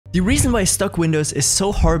The reason why stock Windows is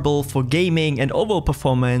so horrible for gaming and overall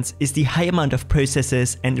performance is the high amount of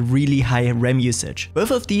processes and really high RAM usage.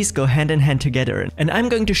 Both of these go hand in hand together, and I'm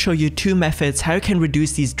going to show you two methods how you can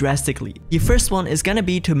reduce these drastically. The first one is gonna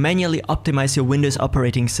be to manually optimize your Windows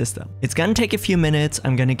operating system. It's gonna take a few minutes,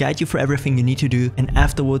 I'm gonna guide you through everything you need to do, and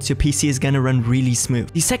afterwards your PC is gonna run really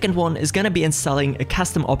smooth. The second one is gonna be installing a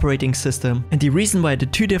custom operating system, and the reason why the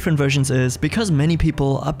two different versions is because many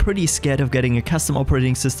people are pretty scared of getting a custom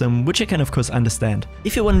operating system, which I can of course understand.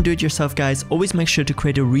 If you want to do it yourself, guys, always make sure to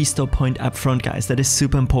create a restore point up front, guys. That is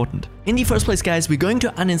super important. In the first place, guys, we're going to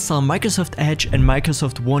uninstall Microsoft Edge and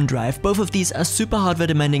Microsoft OneDrive. Both of these are super hardware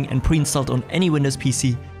demanding and pre-installed on any Windows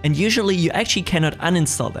PC, and usually you actually cannot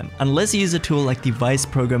uninstall them unless you use a tool like the Vice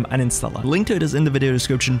Program Uninstaller. The link to it is in the video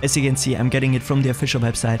description. As you can see, I'm getting it from the official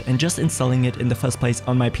website and just installing it in the first place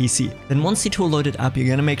on my PC. Then once the tool loaded up, you're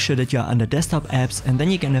gonna make sure that you're under desktop apps, and then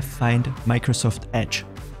you're gonna find Microsoft Edge.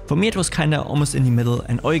 For me, it was kinda almost in the middle,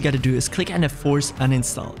 and all you gotta do is click on the force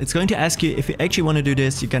uninstall. It's going to ask you if you actually want to do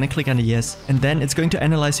this. You're gonna click on the yes, and then it's going to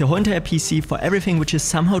analyze your whole entire PC for everything which is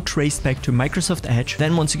somehow traced back to Microsoft Edge.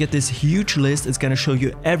 Then once you get this huge list, it's gonna show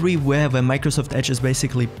you everywhere where Microsoft Edge is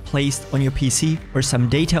basically placed on your PC, or some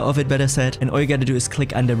data of it better said, and all you gotta do is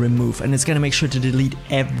click on the remove, and it's gonna make sure to delete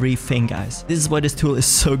everything, guys. This is why this tool is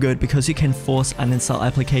so good, because you can force uninstall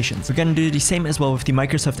applications. We're gonna do the same as well with the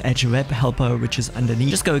Microsoft Edge web helper, which is underneath.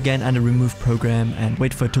 Just go again under remove program and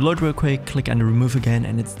wait for it to load real quick, click under remove again,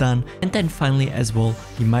 and it's done. And then finally as well,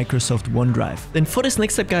 the Microsoft OneDrive. Then for this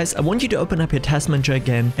next step, guys, I want you to open up your task manager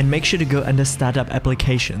again and make sure to go under startup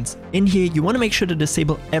applications. In here, you want to make sure to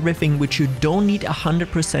disable everything which you don't need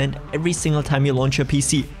 100% every single time you launch your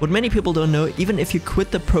PC. What many people don't know, even if you quit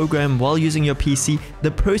the program while using your PC, the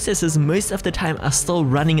processes most of the time are still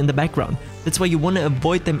running in the background. That's why you want to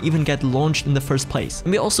avoid them even get launched in the first place.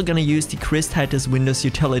 And we're also going to use the Chris Titus Windows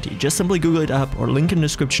utility. Just simply Google it up or link in the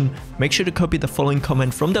description. Make sure to copy the following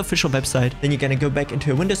comment from the official website. Then you're going to go back into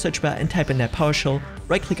your Windows search bar and type in that PowerShell,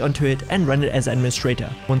 right click onto it and run it as administrator.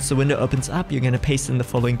 Once the window opens up, you're going to paste in the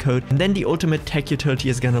following code, and then the ultimate tech utility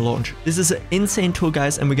is going to launch. This is an insane tool,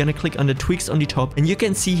 guys, and we're going to click on the tweaks on the top, and you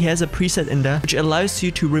can see he has a preset in there which allows you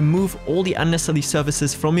to remove all the unnecessary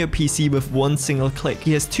services from your PC with one single click.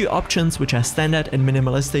 He has two options which are standard and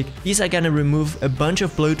minimalistic. These are going to remove a bunch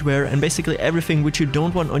of bloatware and basically everything which you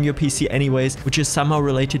don't want on your PC anyways, which is somehow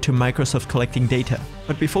related to Microsoft collecting data.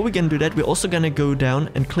 But before we can do that, we're also gonna go down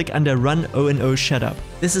and click under Run O&O Setup.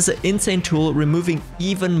 This is an insane tool, removing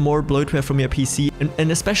even more bloatware from your PC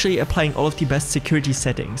and especially applying all of the best security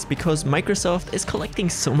settings, because Microsoft is collecting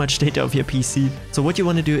so much data of your PC. So what you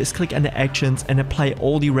want to do is click under Actions and apply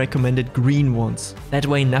all the recommended green ones. That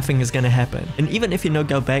way nothing is gonna happen. And even if you now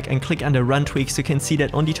go back and click under Run Tweaks, you can see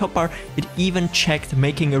that on the top bar it even checked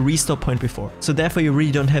making a restore point before. So therefore you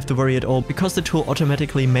really don't have to worry at all, because the tool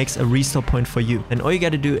automatically makes a restore point for you. And all you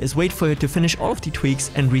gotta do is wait for it to finish all of the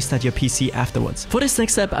tweaks and restart your PC afterwards. For this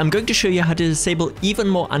next step, I'm going to show you how to disable even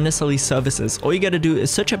more unnecessary services. All you gotta do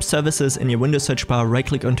is search up services in your Windows search bar, right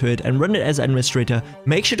click onto it and run it as administrator.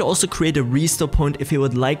 Make sure to also create a restore point if you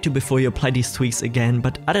would like to before you apply these tweaks again,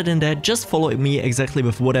 but other than that, just follow me exactly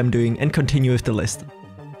with what I'm doing and continue with the list.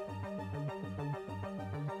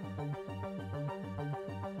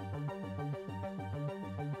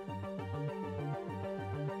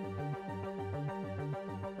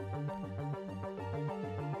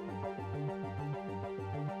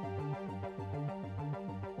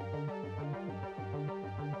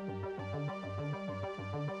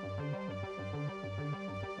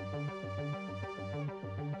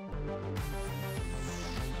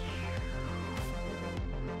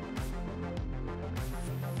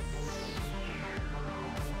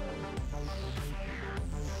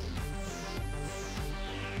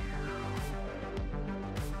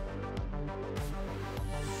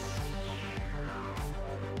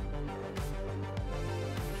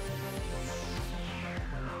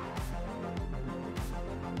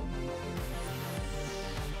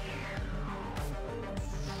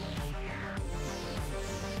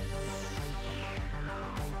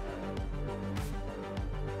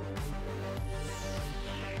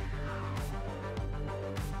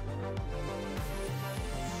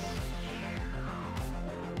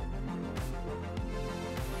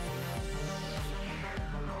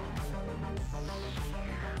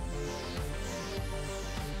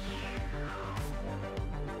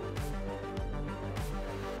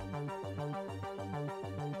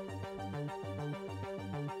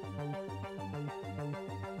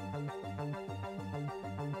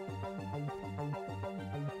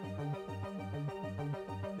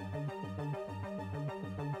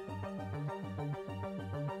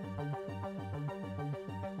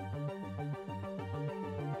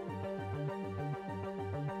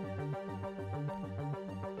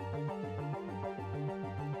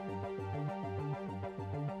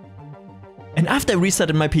 And after I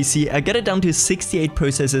restarted my PC, I got it down to 68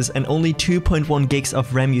 processes and only 2.1 gigs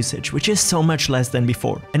of RAM usage, which is so much less than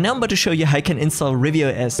before. And now I'm about to show you how you can install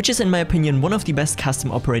ReviOS, which is in my opinion one of the best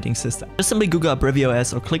custom operating systems. Just simply Google up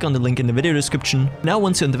ReviOS or click on the link in the video description. Now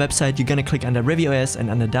once you're on the website, you're gonna click under ReviOS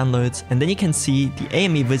and under downloads, and then you can see the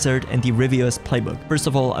AME wizard and the ReviOS playbook. First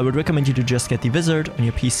of all, I would recommend you to just get the wizard on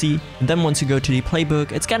your PC, and then once you go to the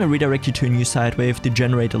playbook, it's gonna redirect you to a new site where you have to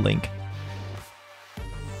generate a link.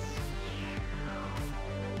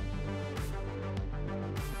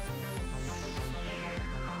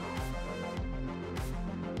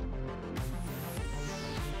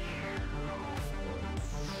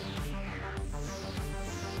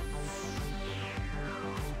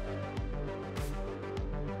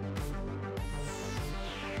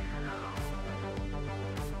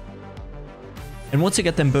 And once you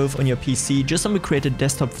get them both on your PC, just simply create a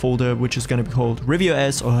desktop folder which is going to be called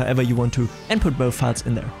ReviOS or however you want to, and put both files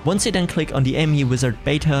in there. Once you then click on the AME Wizard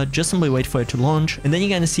Beta, just simply wait for it to launch, and then you're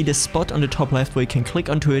going to see this spot on the top left where you can click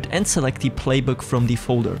onto it and select the playbook from the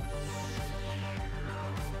folder.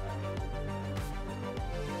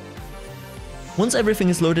 Once everything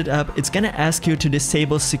is loaded up, it's gonna ask you to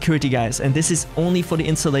disable security, guys, and this is only for the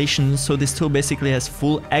installation, so this tool basically has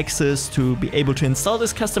full access to be able to install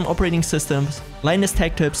this custom operating systems. Linus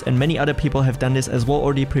Tech Tips and many other people have done this as well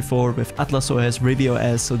already before with AtlasOS,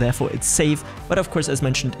 ReviOS, so therefore it's safe. But of course, as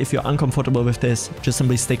mentioned, if you're uncomfortable with this, just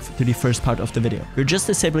simply stick to the first part of the video. You're just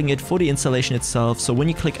disabling it for the installation itself, so when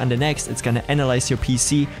you click under next, it's gonna analyze your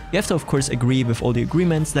PC. You have to of course agree with all the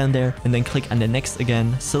agreements down there, and then click under next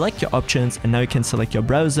again, select your options, and now you can select your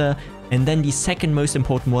browser, and then the second most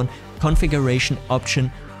important one, configuration option,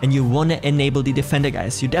 and you want to enable the Defender,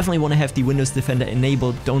 guys. You definitely want to have the Windows Defender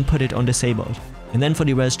enabled, don't put it on disabled. And then for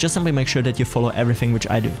the rest, just simply make sure that you follow everything which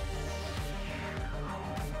I do.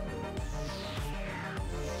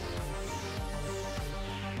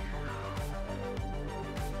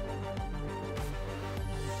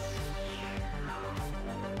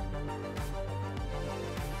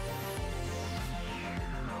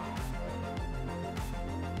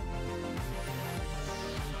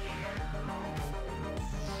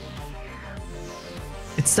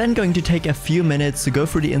 It's then going to take a few minutes to go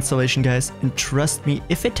through the installation, guys, and trust me,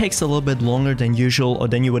 if it takes a little bit longer than usual or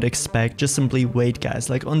than you would expect, just simply wait, guys.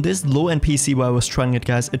 Like on this low-end PC where I was trying it,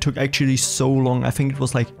 guys, it took actually so long. I think it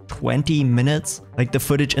was like 20 minutes. Like the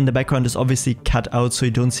footage in the background is obviously cut out, so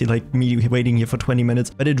you don't see like me waiting here for 20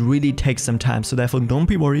 minutes, but it really takes some time, so therefore don't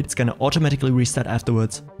be worried, it's gonna automatically restart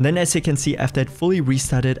afterwards. And then as you can see, after it fully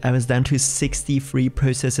restarted, I was down to 63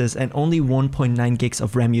 processes and only 1.9 gigs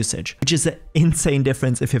of RAM usage, which is an insane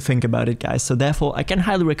difference if you think about it, guys. So therefore I can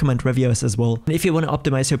highly recommend ReviOS as well. And if you want to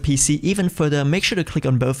optimize your PC even further, make sure to click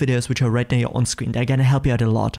on both videos which are right now on screen. They're gonna help you out a lot.